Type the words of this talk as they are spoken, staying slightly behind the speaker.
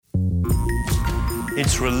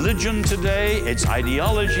It's religion today, it's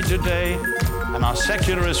ideology today, and our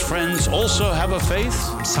secularist friends also have a faith.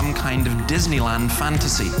 Some kind of Disneyland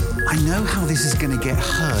fantasy. I know how this is going to get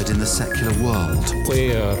heard in the secular world.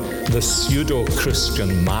 Where the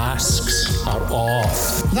pseudo-Christian masks are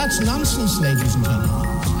off. That's nonsense, ladies and gentlemen.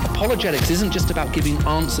 Apologetics isn't just about giving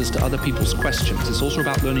answers to other people's questions. It's also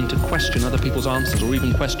about learning to question other people's answers, or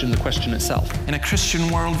even question the question itself. In a Christian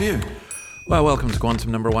worldview. Well, welcome to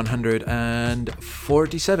Quantum number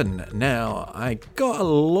 147. Now, I got a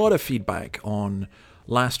lot of feedback on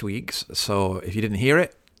last week's, so if you didn't hear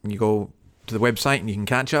it, you go to the website and you can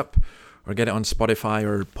catch up, or get it on Spotify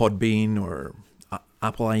or Podbean or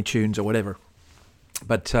Apple iTunes or whatever.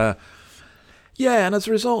 But yeah, and as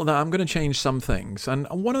a result of that, I'm going to change some things. And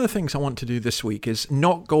one of the things I want to do this week is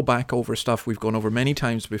not go back over stuff we've gone over many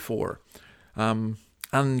times before. And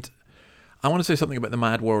I want to say something about the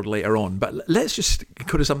mad world later on, but let's just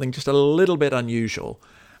go to something just a little bit unusual.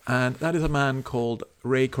 And that is a man called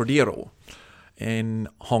Ray Cordero in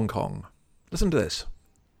Hong Kong. Listen to this.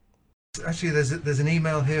 Actually, there's an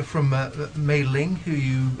email here from Mei Ling, who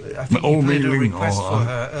you made a request for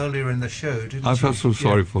her earlier in the show, didn't you? I felt so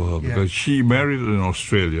sorry for her because she married an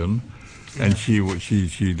Australian, and she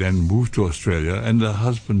then moved to Australia, and her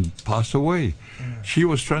husband passed away. Yeah. She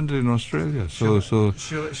was stranded in Australia. Shall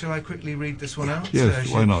I quickly read this one out? Yes,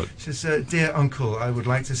 why not? She says, "Dear Uncle, I would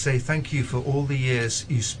like to say thank you for all the years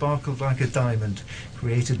you sparkled like a diamond,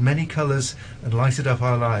 created many colours, and lighted up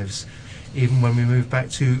our lives. Even when we moved back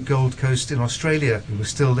to Gold Coast in Australia, we were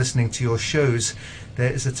still listening to your shows. There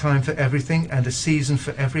is a time for everything and a season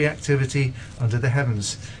for every activity under the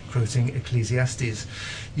heavens," quoting Ecclesiastes.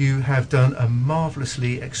 "You have done a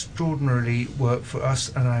marvellously, extraordinarily work for us,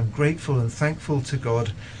 and I am grateful and thankful to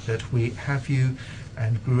God that we have you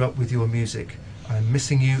and grew up with your music. I'm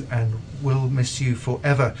missing you and will miss you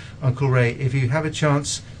forever. Uncle Ray, if you have a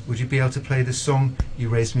chance, would you be able to play this song, You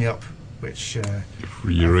Raised Me Up?" Which you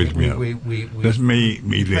raised me up. That's me.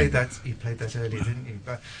 You played that earlier, didn't you?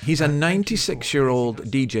 But he's a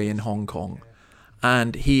 96-year-old DJ in Hong Kong,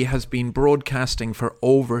 and he has been broadcasting for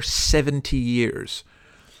over 70 years.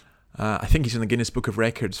 I think he's in the Guinness Book of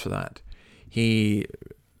Records for that. He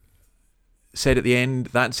said at the end,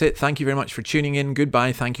 "That's it. Thank you very much for tuning in.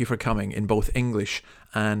 Goodbye. Thank you for coming," in both English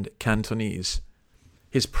and Cantonese.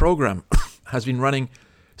 His program has been running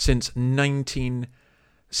since 1970.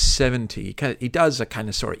 He does a kind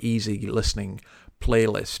of sort of easy listening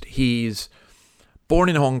playlist. He's born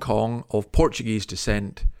in Hong Kong, of Portuguese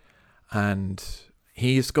descent, and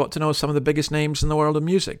he's got to know some of the biggest names in the world of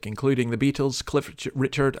music, including the Beatles, Cliff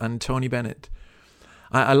Richard, and Tony Bennett.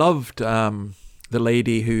 I loved the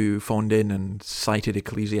lady who phoned in and cited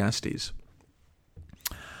Ecclesiastes.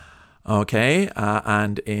 Okay,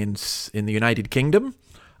 and in the United Kingdom,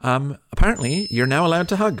 apparently you're now allowed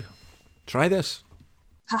to hug. Try this.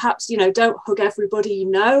 Perhaps, don't hug everybody you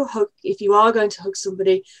know. If you are going to hug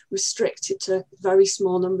somebody, restrict it to very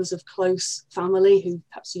small numbers of close family who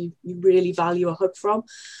perhaps you really value a hug from.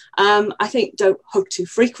 I think don't hug too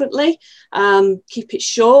frequently. Keep it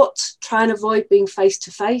short. Try and avoid being face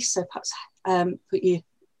to face. So perhaps turn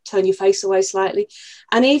your face away slightly.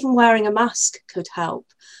 And even wearing a mask could help.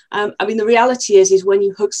 The reality is when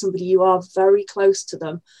you hug somebody, you are very close to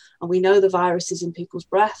them. And we know the virus is in people's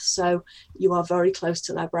breath, so you are very close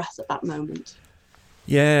to their breath at that moment.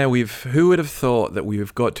 Yeah, who would have thought that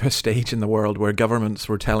we've got to a stage in the world where governments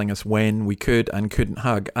were telling us when we could and couldn't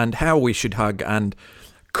hug, and how we should hug, and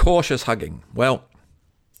cautious hugging. Well,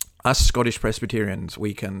 us Scottish Presbyterians,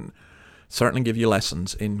 we can certainly give you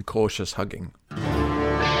lessons in cautious hugging.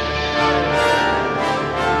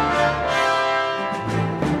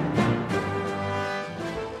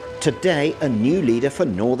 Today, a new leader for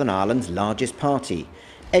Northern Ireland's largest party.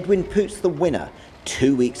 Edwin Poots the winner,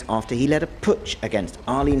 2 weeks after he led a putsch against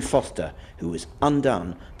Arlene Foster, who was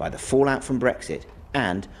undone by the fallout from Brexit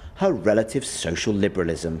and her relative social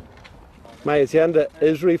liberalism. My agenda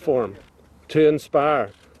is reform to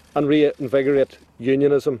inspire and reinvigorate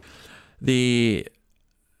unionism. The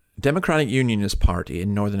Democratic Unionist Party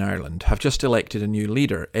in Northern Ireland have just elected a new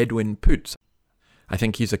leader, Edwin Poots. I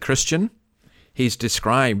think he's a Christian. He's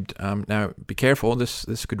described, now be careful,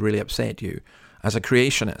 this could really upset you, as a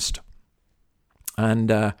creationist.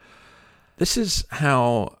 And this is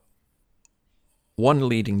how one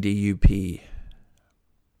leading DUP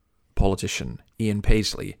politician, Ian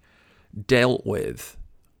Paisley, dealt with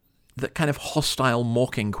the kind of hostile,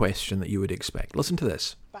 mocking question that you would expect. Listen to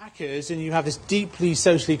this. Backers, and you have this deeply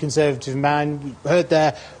socially conservative man. We heard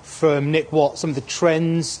there from Nick Watt some of the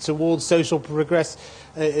trends towards social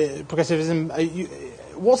progressivism.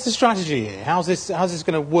 What's the strategy here? How's this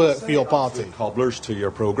going to work for your party? Cobblers to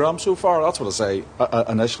your programme so far. That's what I say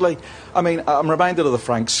initially. I mean, I'm reminded of the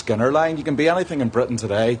Frank Skinner line. You can be anything in Britain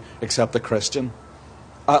today except a Christian.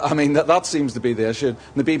 I mean, that seems to be the issue.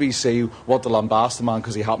 And the BBC want to lambast the man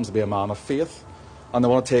because he happens to be a man of faith. And they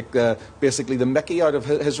want to take basically the mickey out of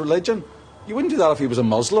his religion. You wouldn't do that if he was a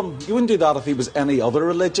Muslim. You wouldn't do that if he was any other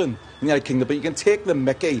religion in the United Kingdom. But you can take the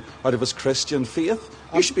mickey out of his Christian faith.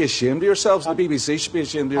 You should be ashamed of yourselves. The BBC should be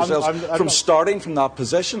ashamed of yourselves from starting from that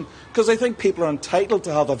position. Because I think people are entitled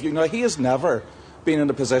to have that view. Now, he has never been in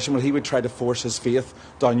a position where he would try to force his faith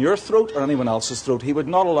down your throat or anyone else's throat. He would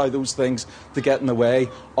not allow those things to get in the way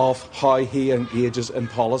of how he engages in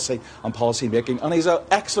policy and policy making. And he's an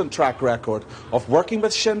excellent track record of working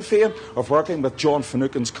with Sinn Féin, of working with John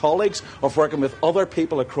Finucane's colleagues, of working with other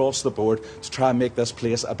people across the board to try and make this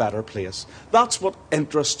place a better place. That's what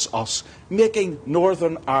interests us, making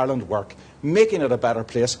Northern Ireland work, making it a better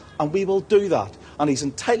place, and we will do that. And he's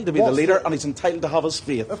entitled to be the leader, and he's entitled to have his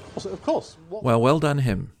faith. Of course. Well done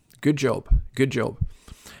him. Good job.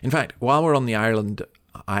 In fact, while we're on the island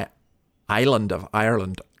of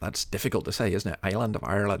Ireland, that's difficult to say, isn't it? Island of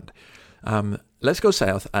Ireland. Let's go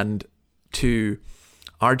south and to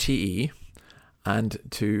RTE and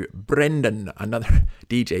to Brendan, another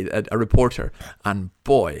DJ, a reporter. And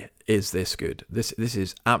boy, is this good. This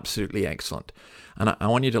is absolutely excellent. And I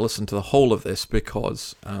want you to listen to the whole of this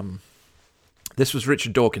because this was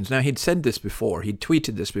Richard Dawkins. Now, he'd said this before. He'd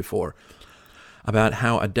tweeted this before about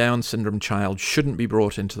how a Down syndrome child shouldn't be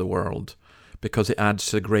brought into the world because it adds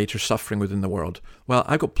to greater suffering within the world. Well,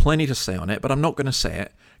 I've got plenty to say on it, but I'm not going to say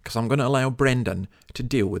it because I'm going to allow Brendan to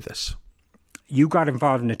deal with this. You got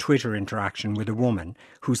involved in a Twitter interaction with a woman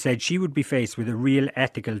who said she would be faced with a real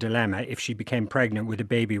ethical dilemma if she became pregnant with a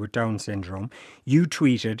baby with Down syndrome. You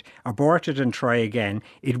tweeted, abort it and try again.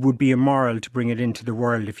 It would be immoral to bring it into the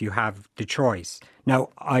world if you have the choice. Now,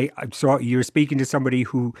 so you're speaking to somebody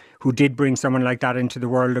who did bring someone like that into the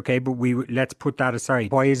world, okay, but let's put that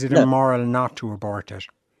aside. Why is it immoral not to abort it?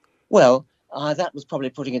 Well, that was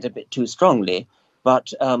probably putting it a bit too strongly,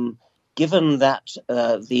 but given that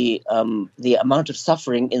the amount of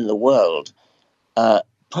suffering in the world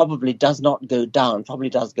probably does not go down,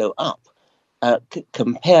 probably does go up,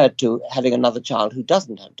 compared to having another child who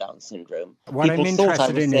doesn't have Down syndrome. What I'm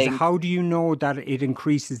interested in is how do you know that it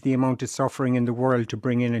increases the amount of suffering in the world to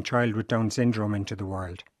bring in a child with Down syndrome into the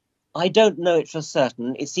world? I don't know it for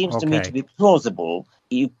certain. It seems to me to be plausible.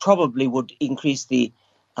 You probably would increase the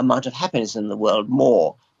amount of happiness in the world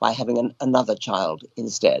more by having another child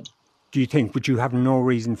instead. Do you think? But you have no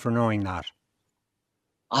reason for knowing that.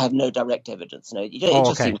 I have no direct evidence. No,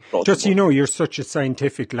 just seems plausible. Just you're such a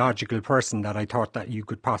scientific, logical person that I thought that you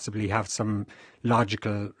could possibly have some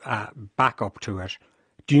logical backup to it.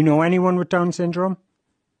 Do you know anyone with Down syndrome?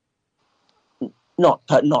 Not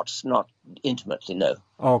intimately, no.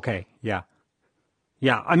 Okay, yeah.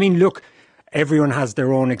 I mean, look. Everyone has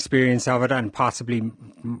their own experience of it, and possibly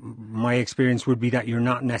my experience would be that you're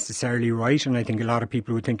not necessarily right, and I think a lot of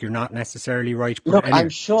people would think you're not necessarily right. But look, anyway.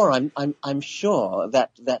 I'm sure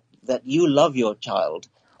that you love your child.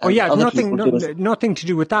 Oh yeah, nothing to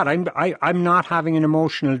do with that. I'm not having an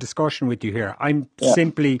emotional discussion with you here. I'm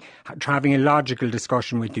simply having a logical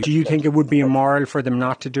discussion with you. Do you think it would be immoral for them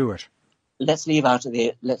not to do it? Let's leave out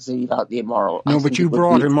the immoral. No, but you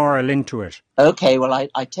brought immoral into it. Okay, well,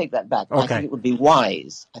 I take that back. Okay. I think it would be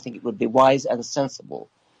wise. I think it would be wise and sensible.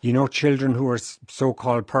 You know, children who are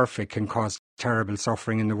so-called perfect can cause terrible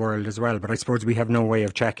suffering in the world as well, but I suppose we have no way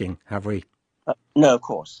of checking, have we? No, of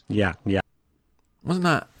course. Yeah. Wasn't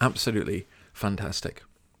that absolutely fantastic?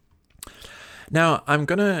 Now, I'm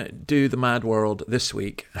going to do the Mad World this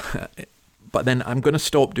week, but then I'm going to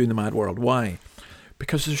stop doing the Mad World. Why?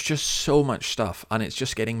 Because there's just so much stuff, and it's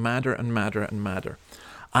just getting madder and madder and madder.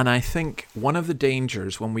 And I think one of the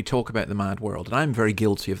dangers when we talk about the Mad World, and I'm very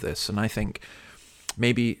guilty of this, and I think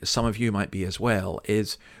maybe some of you might be as well,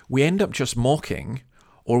 is we end up just mocking,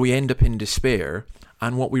 or we end up in despair,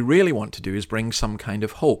 and what we really want to do is bring some kind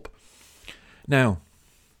of hope. Now,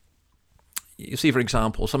 you see, for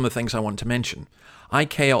example, some of the things I want to mention.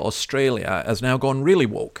 IKEA Australia has now gone really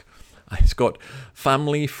woke. It's got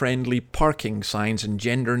family-friendly parking signs and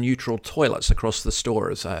gender-neutral toilets across the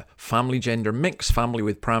stores. Family gender mix, family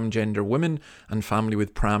with pram gender women, and family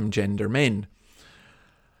with pram gender men.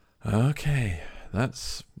 Okay,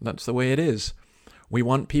 that's the way it is. We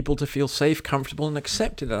want people to feel safe, comfortable, and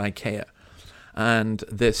accepted at IKEA. And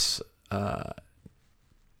this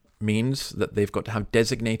means that they've got to have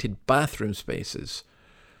designated bathroom spaces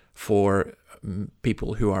for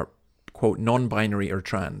people who are quote, non-binary or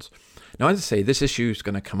trans. Now, as I say, this issue is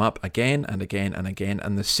going to come up again and again and again,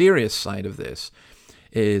 and the serious side of this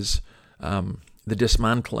is the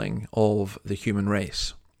dismantling of the human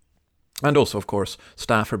race. And also, of course,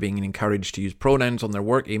 staff are being encouraged to use pronouns on their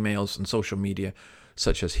work emails and social media,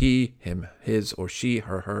 such as he, him, his, or she,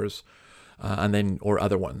 her, hers, or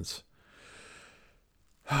other ones.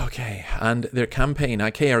 Okay, and their campaign,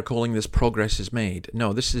 IKEA are calling this progress is made.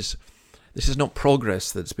 No, this is not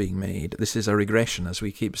progress that's being made. This is a regression, as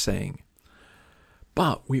we keep saying.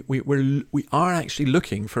 But we are actually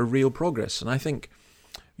looking for real progress, and I think,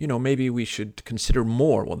 maybe we should consider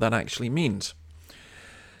more what that actually means.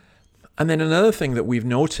 And then another thing that we've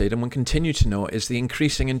noted and will continue to note is the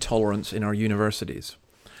increasing intolerance in our universities.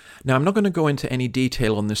 Now, I'm not going to go into any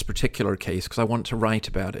detail on this particular case because I want to write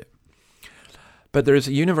about it. But there is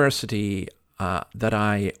a university that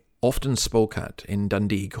I often spoke at in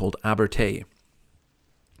Dundee called Abertay.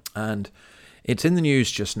 And it's in the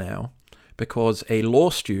news just now because a law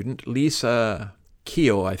student, Lisa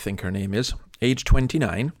Keogh, I think her name is, age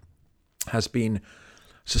 29, has been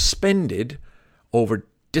suspended over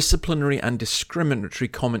disciplinary and discriminatory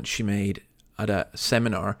comments she made at a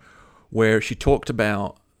seminar where she talked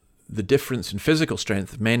about the difference in physical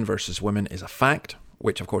strength of men versus women is a fact,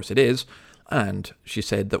 which of course it is, and she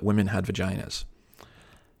said that women had vaginas.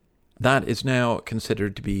 That is now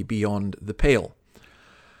considered to be beyond the pale.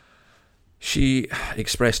 She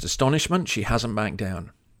expressed astonishment. She hasn't backed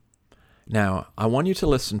down. Now, I want you to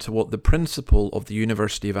listen to what the principal of the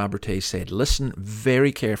University of Abertay said. Listen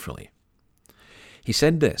very carefully. He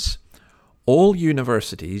said this: all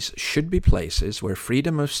universities should be places where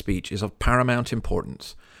freedom of speech is of paramount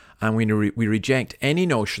importance, and we reject any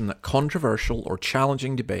notion that controversial or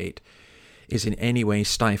challenging debate is in any way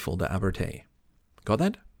stifled at Abertay. Got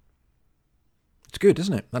that? It's good,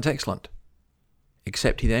 isn't it? That's excellent.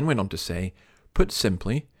 Except he then went on to say, put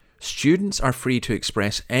simply, students are free to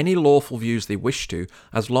express any lawful views they wish to,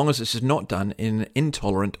 as long as this is not done in an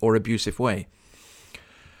intolerant or abusive way.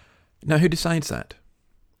 Now, who decides that?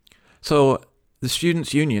 So the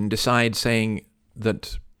Students' Union decides saying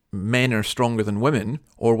that men are stronger than women,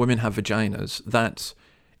 or women have vaginas. That's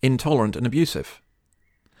intolerant and abusive.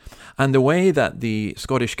 And the way that the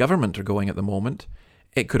Scottish government are going at the moment,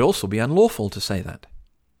 it could also be unlawful to say that.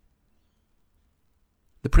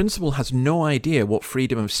 The principal has no idea what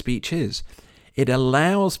freedom of speech is. It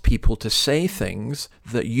allows people to say things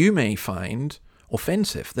that you may find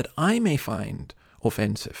offensive, that I may find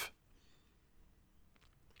offensive.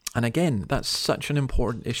 And again, that's such an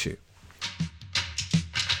important issue.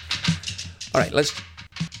 All right, let's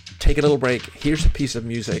take a little break. Here's a piece of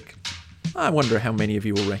music. I wonder how many of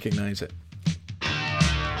you will recognize it.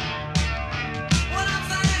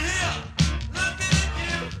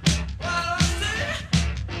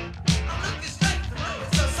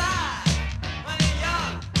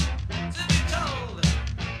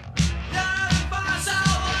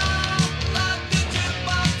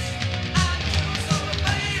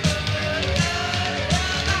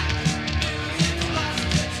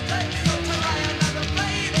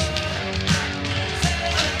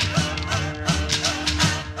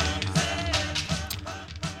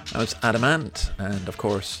 It's Adamant, and of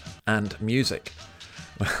course, and music.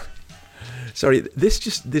 Sorry,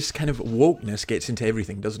 this kind of wokeness gets into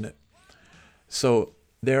everything, doesn't it? So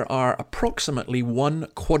there are approximately 1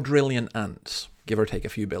 quadrillion ants, give or take a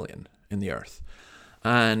few billion, in the earth.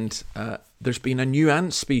 And there's been a new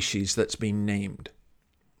ant species that's been named.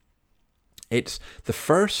 It's the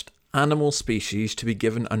first animal species to be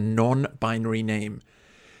given a non-binary name.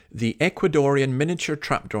 The Ecuadorian miniature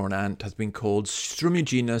trapdoor ant has been called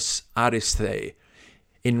Strumigenus aristae,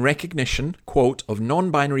 in recognition, quote, of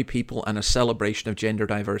non-binary people and a celebration of gender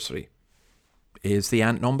diversity. Is the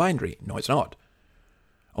ant non-binary? No, it's not.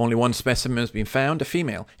 Only one specimen has been found, a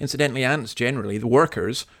female. Incidentally, ants generally, the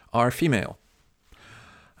workers, are female.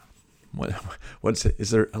 Is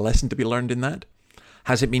there a lesson to be learned in that?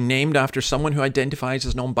 Has it been named after someone who identifies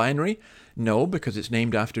as non-binary? No, because it's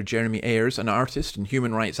named after Jeremy Ayres, an artist and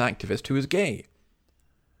human rights activist who is gay.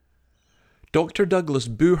 Dr. Douglas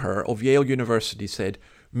Booher of Yale University said,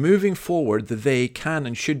 moving forward, the they can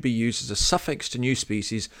and should be used as a suffix to new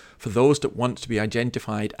species for those that want to be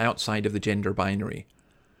identified outside of the gender binary.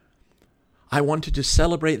 I wanted to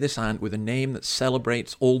celebrate this ant with a name that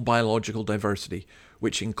celebrates all biological diversity,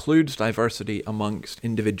 which includes diversity amongst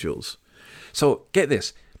individuals. So, get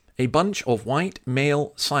this. A bunch of white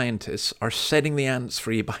male scientists are setting the ants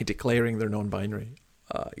free by declaring they're non-binary.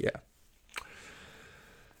 Yeah.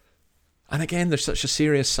 And again, there's such a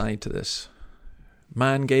serious side to this.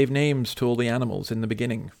 Man gave names to all the animals in the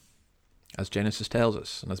beginning. as Genesis tells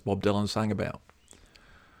us, and as Bob Dylan sang about.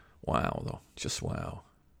 Wow, though. Just wow.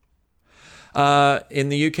 In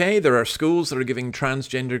the UK, there are schools that are giving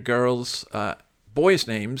transgender girls boys'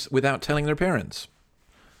 names without telling their parents.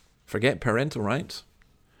 Forget parental rights.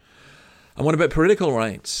 And what about political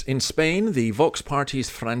rights? In Spain, the Vox Party's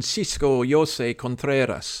Francisco José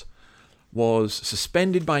Contreras was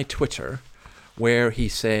suspended by Twitter, where he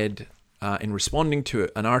said, in responding to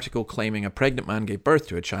an article claiming a pregnant man gave birth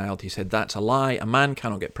to a child, he said, "That's a lie. A man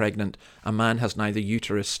cannot get pregnant. A man has neither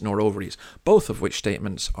uterus nor ovaries," both of which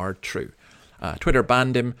statements are true. Twitter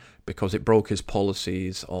banned him because it broke his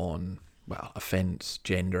policies on, well, offence,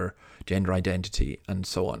 gender identity, and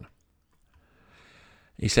so on.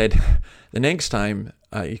 He said the next time,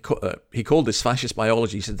 he called this fascist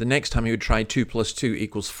biology, he said the next time he would try 2 +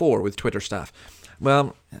 2 = 4 with Twitter staff.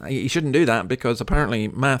 Well, he shouldn't do that because apparently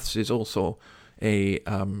maths is also a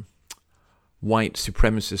white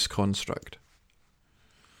supremacist construct.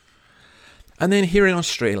 And then here in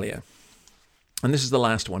Australia, and this is the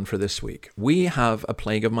last one for this week, we have a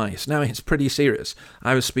plague of mice. Now, it's pretty serious.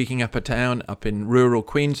 I was speaking up a town up in rural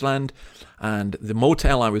Queensland, and the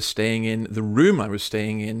motel I was staying in, the room I was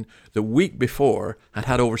staying in, the week before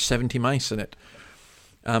had over 70 mice in it.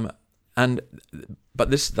 But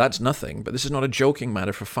that's nothing. But this is not a joking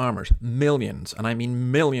matter for farmers. Millions, and I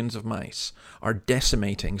mean millions of mice are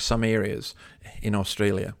decimating some areas in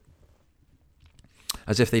Australia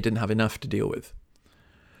as if they didn't have enough to deal with.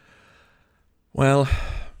 Well,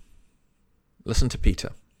 listen to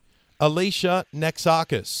Peter. Alicia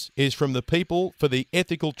Naxakis is from the People for the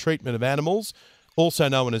Ethical Treatment of Animals, also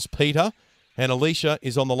known as PETA, and Alicia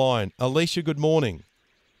is on the line. Alicia, good morning.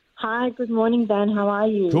 Hi, good morning, Ben. How are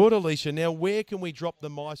you? Good, Alicia. Now, where can we drop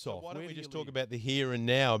the mice off? Why don't we just talk about the here and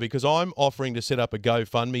now? Because I'm offering to set up a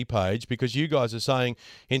GoFundMe page because you guys are saying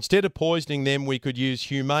instead of poisoning them, we could use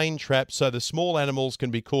humane traps so the small animals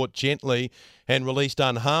can be caught gently and released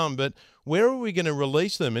unharmed. But where are we going to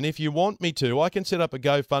release them? And if you want me to, I can set up a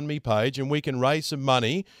GoFundMe page and we can raise some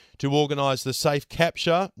money to organise the safe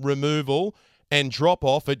capture, removal and drop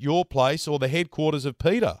off at your place or the headquarters of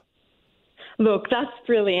PETA. Look, that's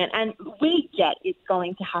brilliant. And we get it's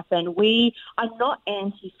going to happen. We are not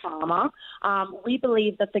anti-farmer. We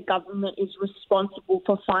believe that the government is responsible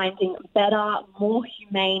for finding better, more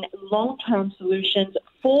humane, long-term solutions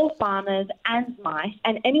for farmers and mice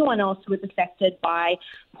and anyone else who is affected by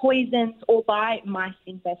poisons or by mice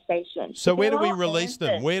infestation. So where do we release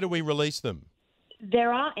them? Where do we release them?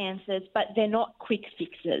 There are answers, but they're not quick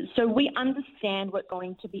fixes. So we understand what's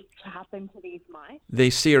going to happen to these mice.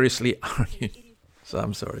 They seriously argued. So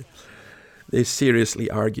I'm sorry. They seriously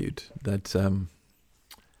argued that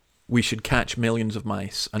we should catch millions of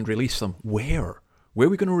mice and release them. Where? Where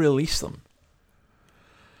are we going to release them?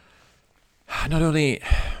 Not only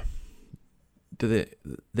do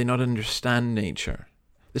they not understand nature.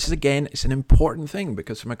 This is, again, it's an important thing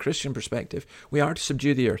because from a Christian perspective, we are to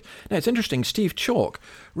subdue the earth. Now, it's interesting, Steve Chalk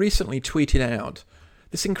recently tweeted out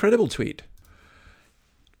this incredible tweet.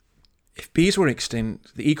 If bees were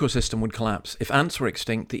extinct, the ecosystem would collapse. If ants were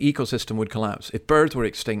extinct, the ecosystem would collapse. If birds were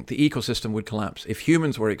extinct, the ecosystem would collapse. If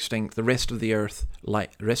humans were extinct, the rest of the earth, the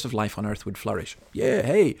rest of life on earth would flourish. Yeah,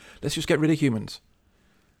 hey, let's just get rid of humans.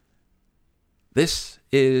 This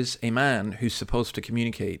is a man who's supposed to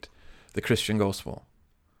communicate the Christian gospel.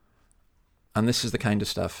 And this is the kind of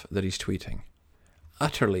stuff that he's tweeting.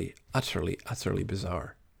 Utterly, utterly, utterly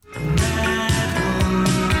bizarre.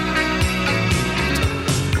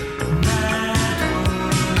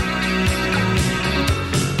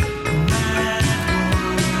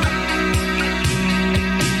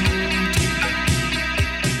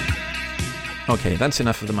 Okay, that's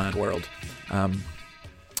enough of the mad world.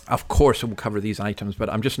 Of course, we'll cover these items, but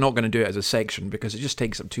I'm just not going to do it as a section because it just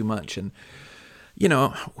takes up too much. And you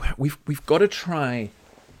know, we've got to try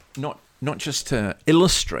not just to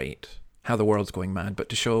illustrate how the world's going mad, but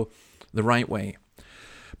to show the right way.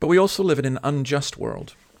 But we also live in an unjust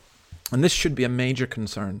world, and this should be a major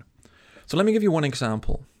concern. So let me give you one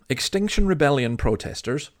example. Extinction Rebellion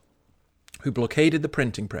protesters who blockaded the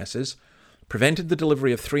printing presses, prevented the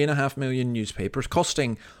delivery of 3.5 million newspapers,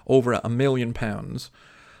 costing over £1 million,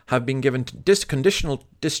 have been given conditional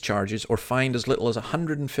discharges or fined as little as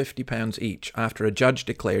 £150 each after a judge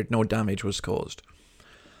declared no damage was caused.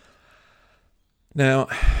 Now,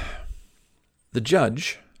 the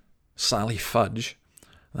judge, Sally Fudge,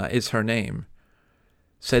 that is her name,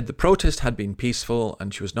 said the protest had been peaceful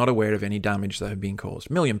and she was not aware of any damage that had been caused.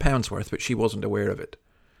 £1 million worth, but she wasn't aware of it.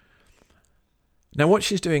 Now, what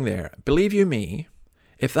she's doing there, believe you me,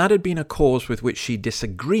 if that had been a cause with which she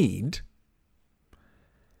disagreed,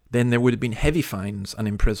 then there would have been heavy fines and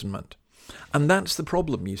imprisonment. And that's the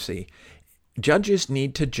problem, you see. Judges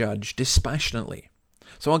need to judge dispassionately.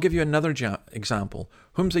 So I'll give you another example.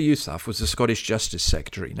 Humza Yousaf was the Scottish Justice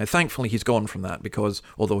Secretary. Now, thankfully, he's gone from that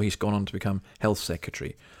although he's gone on to become Health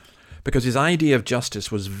Secretary, because his idea of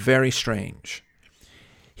justice was very strange.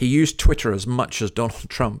 He used Twitter as much as Donald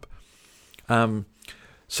Trump.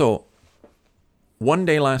 So one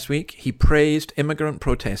day last week, he praised immigrant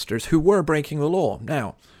protesters who were breaking the law.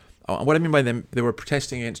 Now, what I mean by them, they were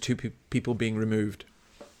protesting against two people being removed.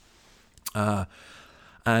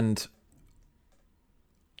 And,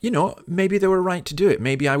 maybe they were right to do it.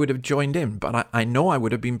 Maybe I would have joined in, but I know I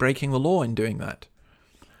would have been breaking the law in doing that.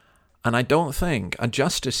 And I don't think a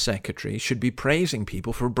Justice Secretary should be praising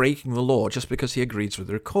people for breaking the law just because he agrees with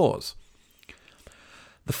their cause.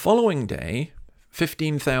 The following day,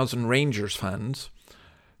 15,000 Rangers fans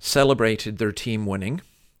celebrated their team winning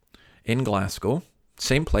in Glasgow.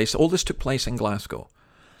 Same place. All this took place in Glasgow.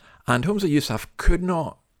 And Humza Yousaf could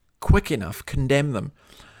not quick enough condemn them.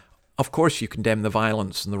 Of course you condemn the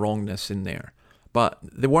violence and the wrongness in there, but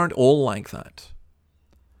they weren't all like that.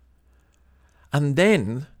 And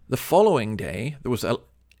then the following day, there was a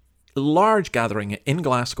large gathering in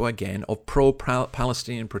Glasgow again of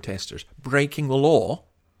pro-Palestinian protesters breaking the law,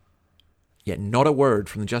 yet not a word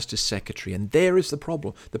from the Justice Secretary. And there is the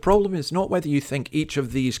problem. The problem is not whether you think each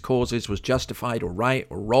of these causes was justified or right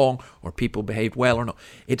or wrong or people behaved well or not.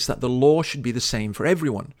 It's that the law should be the same for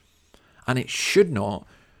everyone. And it should not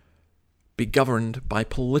be governed by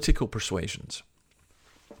political persuasions.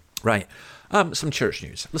 Right. Some church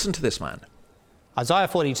news. Listen to this man. Isaiah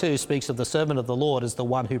 42 speaks of the servant of the Lord as the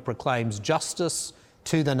one who proclaims justice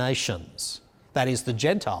to the nations. That is, the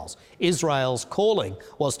Gentiles. Israel's calling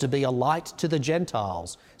was to be a light to the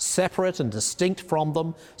Gentiles, separate and distinct from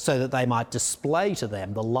them, so that they might display to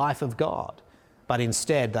them the life of God. But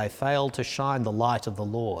instead, they failed to shine the light of the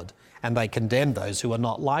Lord, and they condemned those who are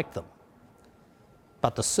not like them.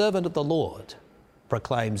 But the servant of the Lord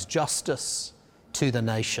proclaims justice to the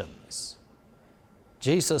nations.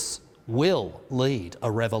 Jesus will lead a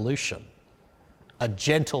revolution, a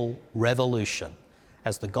gentle revolution,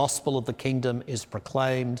 as the gospel of the kingdom is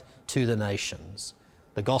proclaimed to the nations,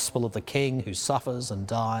 the gospel of the King who suffers and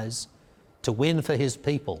dies to win for his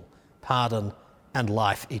people pardon and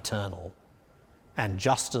life eternal. And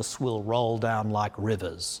justice will roll down like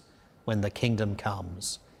rivers when the kingdom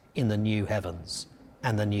comes in the new heavens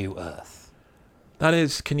and the new earth. That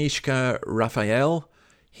is Kanishka Raphael.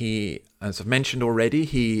 He, as I've mentioned already,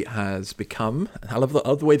 he has become, I love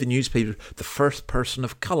the way the newspaper, the first person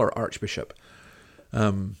of colour archbishop.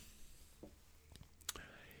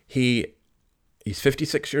 He's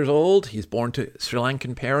 56 years old. He's born to Sri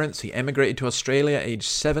Lankan parents. He emigrated to Australia at age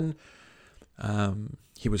 7.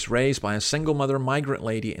 He was raised by a single mother migrant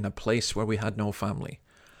lady in a place where we had no family.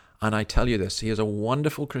 And I tell you this, he is a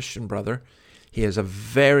wonderful Christian brother. He is a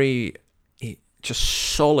very just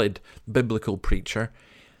solid biblical preacher.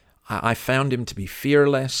 I found him to be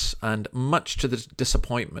fearless, and much to the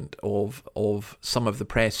disappointment of some of the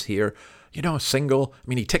press here, single. I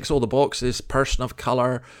mean, he ticks all the boxes, person of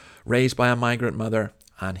colour, raised by a migrant mother,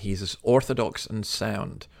 and he's as orthodox and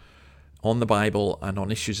sound on the Bible and on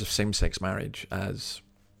issues of same-sex marriage as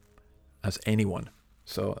anyone.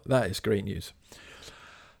 So that is great news.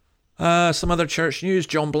 Some other church news.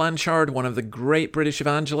 John Blanchard, one of the great British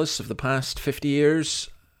evangelists of the past 50 years,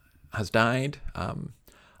 has died.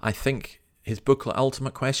 I think his booklet,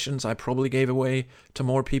 Ultimate Questions, I probably gave away to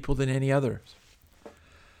more people than any others.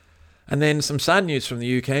 And then some sad news from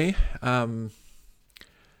the UK.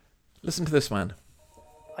 Listen to this man.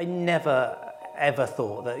 I never, ever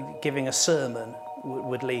thought that giving a sermon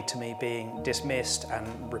would lead to me being dismissed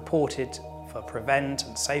and reported for prevent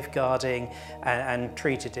and safeguarding and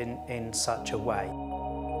treated in such a way.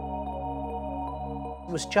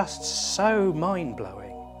 It was just so mind-blowing.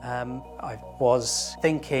 I was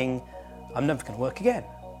thinking, I'm never going to work again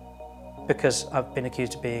because I've been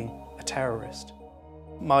accused of being a terrorist.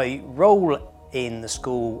 My role in the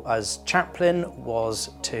school as chaplain was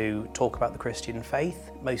to talk about the Christian faith,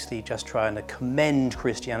 mostly just trying to commend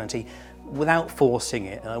Christianity without forcing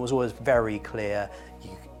it. And I was always very clear,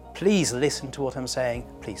 please listen to what I'm saying,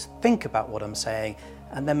 please think about what I'm saying,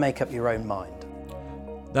 and then make up your own mind.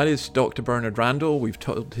 That is Dr. Bernard Randall. We've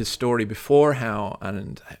told his story before,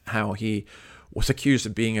 how he was accused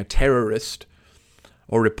of being a terrorist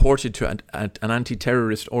or reported to an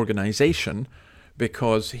anti-terrorist organization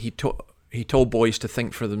because he told boys to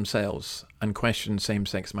think for themselves and question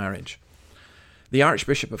same-sex marriage. The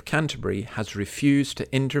Archbishop of Canterbury has refused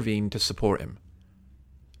to intervene to support him.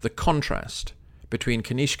 The contrast between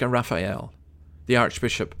Kanishka Raphael, the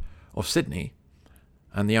Archbishop of Sydney,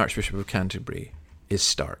 and the Archbishop of Canterbury is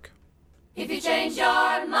stark. If you change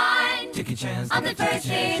your mind, take a chance. I'm the first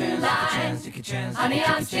in line. Honey,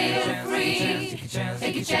 I'm still free.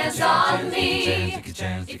 Take a chance on me.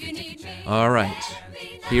 If you need me. All right,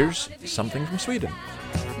 here's something from Sweden.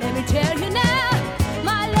 Let me tell you now,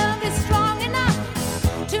 my love is strong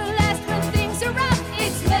enough to last when things are rough.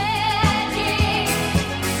 It's magic.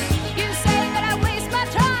 You say that I waste my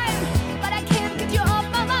time, but I can't get you off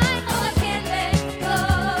my mind. Oh, I can't let go.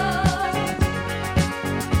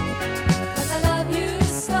 'Cause I love you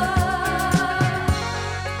so.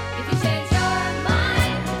 If you change your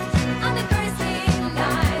mind, I'm the first in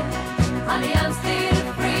line. Honey, I'm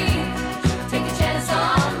still free. Take a chance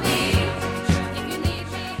on me. If you need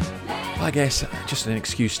me. I guess just an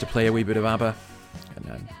excuse to play a wee bit of ABBA.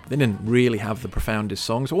 And, they didn't really have the profoundest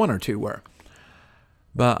songs, one or two were.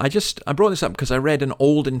 But I brought this up because I read an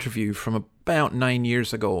old interview from about 9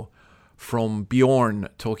 years ago from Bjorn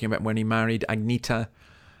talking about when he married Agneta.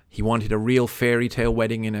 He wanted a real fairy tale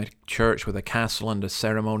wedding in a church with a castle and a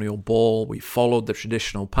ceremonial ball. We followed the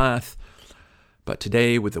traditional path. But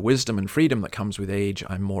today, with the wisdom and freedom that comes with age,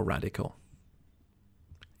 I'm more radical.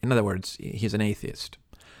 In other words, he's an atheist.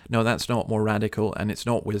 No, that's not more radical, and it's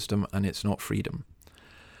not wisdom, and it's not freedom.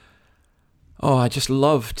 Oh, I just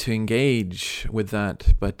love to engage with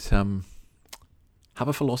that, but have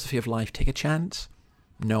a philosophy of life, take a chance?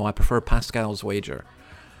 No, I prefer Pascal's wager.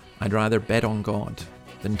 I'd rather bet on God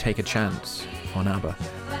than take a chance on ABBA.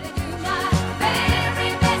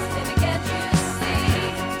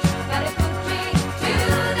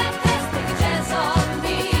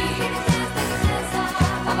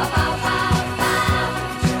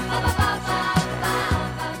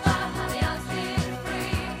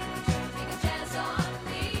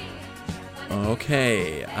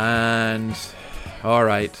 Okay, and all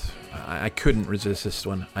right, I couldn't resist this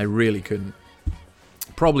one. I really couldn't.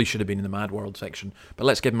 Probably should have been in the Mad World section, but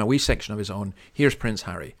let's give him a wee section of his own. Here's Prince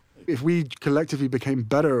Harry. If we collectively became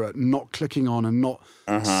better at not clicking on and not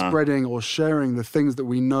spreading or sharing the things that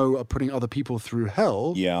we know are putting other people through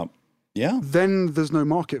hell, then there's no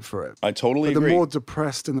market for it. I totally agree. agree. The more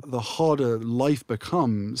depressed and the harder life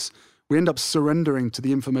becomes, we end up surrendering to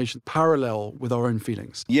the information parallel with our own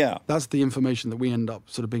feelings. Yeah. That's the information that we end up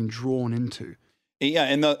sort of being drawn into. Yeah,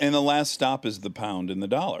 and the last stop is the pound and the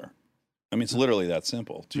dollar. I mean, it's literally that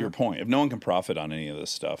simple, to your point. If no one can profit on any of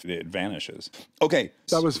this stuff, it vanishes. Okay.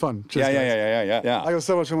 That was fun. Cheers, guys. Yeah. I got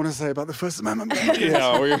so much I want to say about the First Amendment.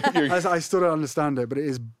 I still don't understand it, but it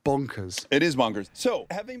is bonkers. It is bonkers. So,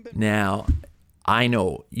 having been... Now, I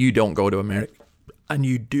know you don't go to America and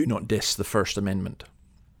you do not diss the First Amendment.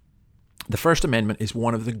 The First Amendment is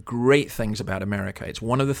one of the great things about America. It's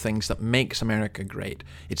one of the things that makes America great.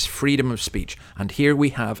 It's freedom of speech. And here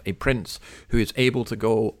we have a prince who is able to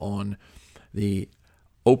go on the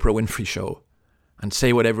Oprah Winfrey Show and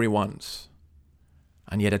say whatever he wants,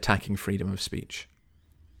 and yet attacking freedom of speech.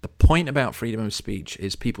 The point about freedom of speech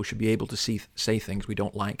is people should be able to say things we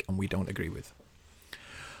don't like and we don't agree with.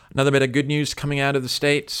 Another bit of good news coming out of the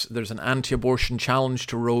States. There's an anti-abortion challenge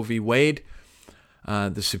to Roe v. Wade.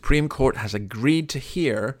 The Supreme Court has agreed to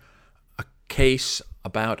hear a case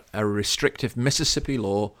about a restrictive Mississippi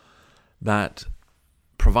law that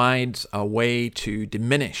provides a way to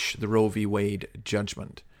diminish the Roe v. Wade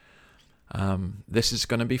judgment. This is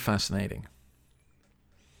going to be fascinating.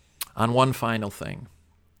 And one final thing.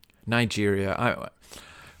 Nigeria.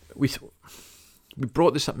 We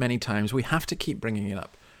brought this up many times. We have to keep bringing it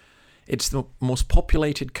up. It's the most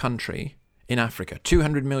populated country in Africa.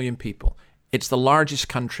 200 million people. It's the largest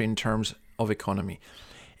country in terms of economy.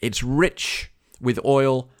 It's rich with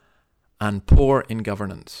oil and poor in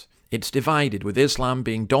governance. It's divided, with Islam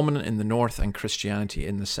being dominant in the north and Christianity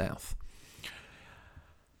in the south.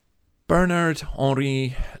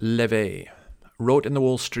 Bernard-Henri Lévy wrote in the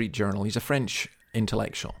Wall Street Journal, he's a French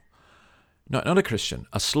intellectual, not a Christian,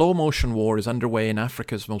 a slow-motion war is underway in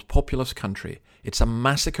Africa's most populous country. It's a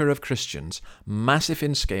massacre of Christians, massive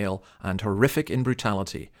in scale and horrific in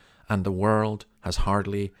brutality, and the world has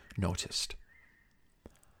hardly noticed.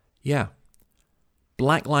 Yeah,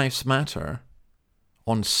 Black Lives Matter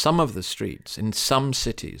on some of the streets in some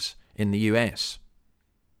cities in the US,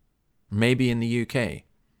 maybe in the UK,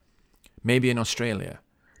 maybe in Australia,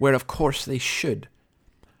 where of course they should.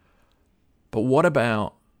 But what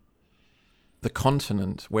about the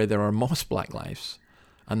continent where there are most black lives,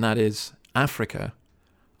 and that is Africa,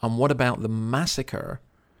 and what about the massacre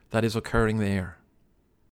that is occurring there?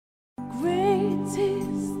 Great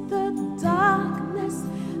is the darkness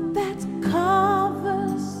that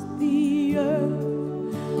covers the earth.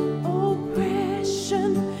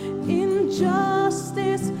 Oppression,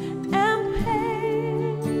 injustice, and pain.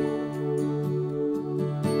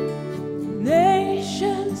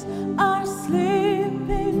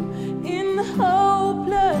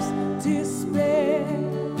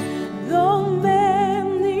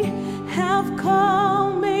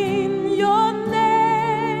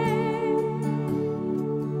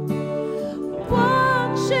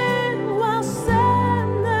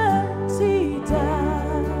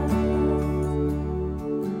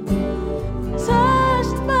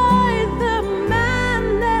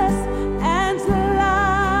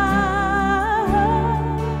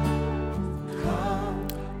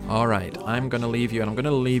 going to leave you, and I'm going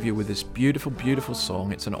to leave you with this beautiful, beautiful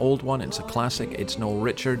song. It's an old one, it's a classic, it's Noel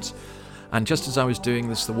Richards. And just as I was doing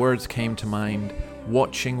this, the words came to mind: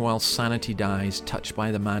 watching while sanity dies, touched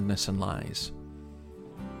by the madness and lies.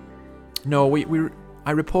 No,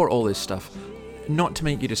 I report all this stuff not to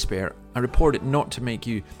make you despair. I report it not to make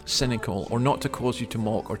you cynical or not to cause you to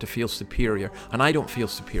mock or to feel superior. And I don't feel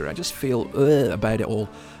superior. I just feel about it all.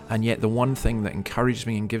 And yet the one thing that encourages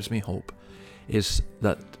me and gives me hope is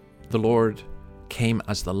that the Lord came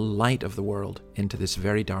as the light of the world into this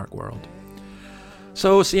very dark world.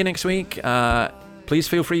 So see you next week. Please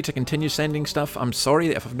feel free to continue sending stuff. I'm sorry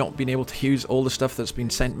if I've not been able to use all the stuff that's been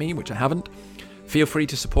sent me, which I haven't. Feel free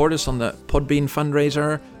to support us on the Podbean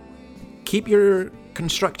fundraiser. Keep your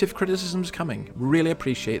constructive criticisms coming. Really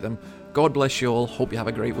appreciate them. God bless you all. Hope you have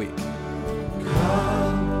a great week.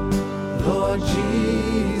 Come, Lord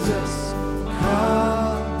Jesus.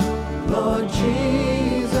 Come, Lord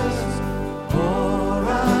Jesus. Pour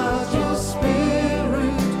out your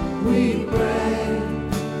Spirit, we pray.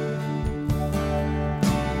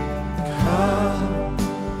 Come,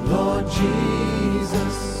 Lord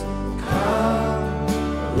Jesus. Come,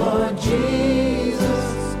 Lord Jesus.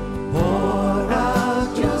 Pour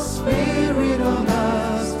out your Spirit on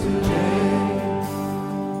us today.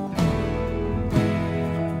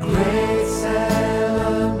 Great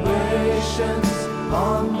celebrations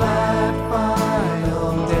on that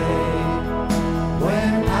final day,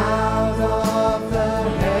 when out of the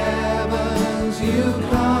heavens you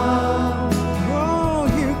come. Oh,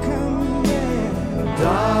 you come, yeah.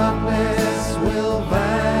 Darkness will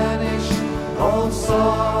vanish, all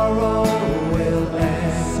sorrow will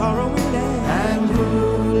end, and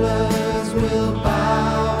rulers will bow.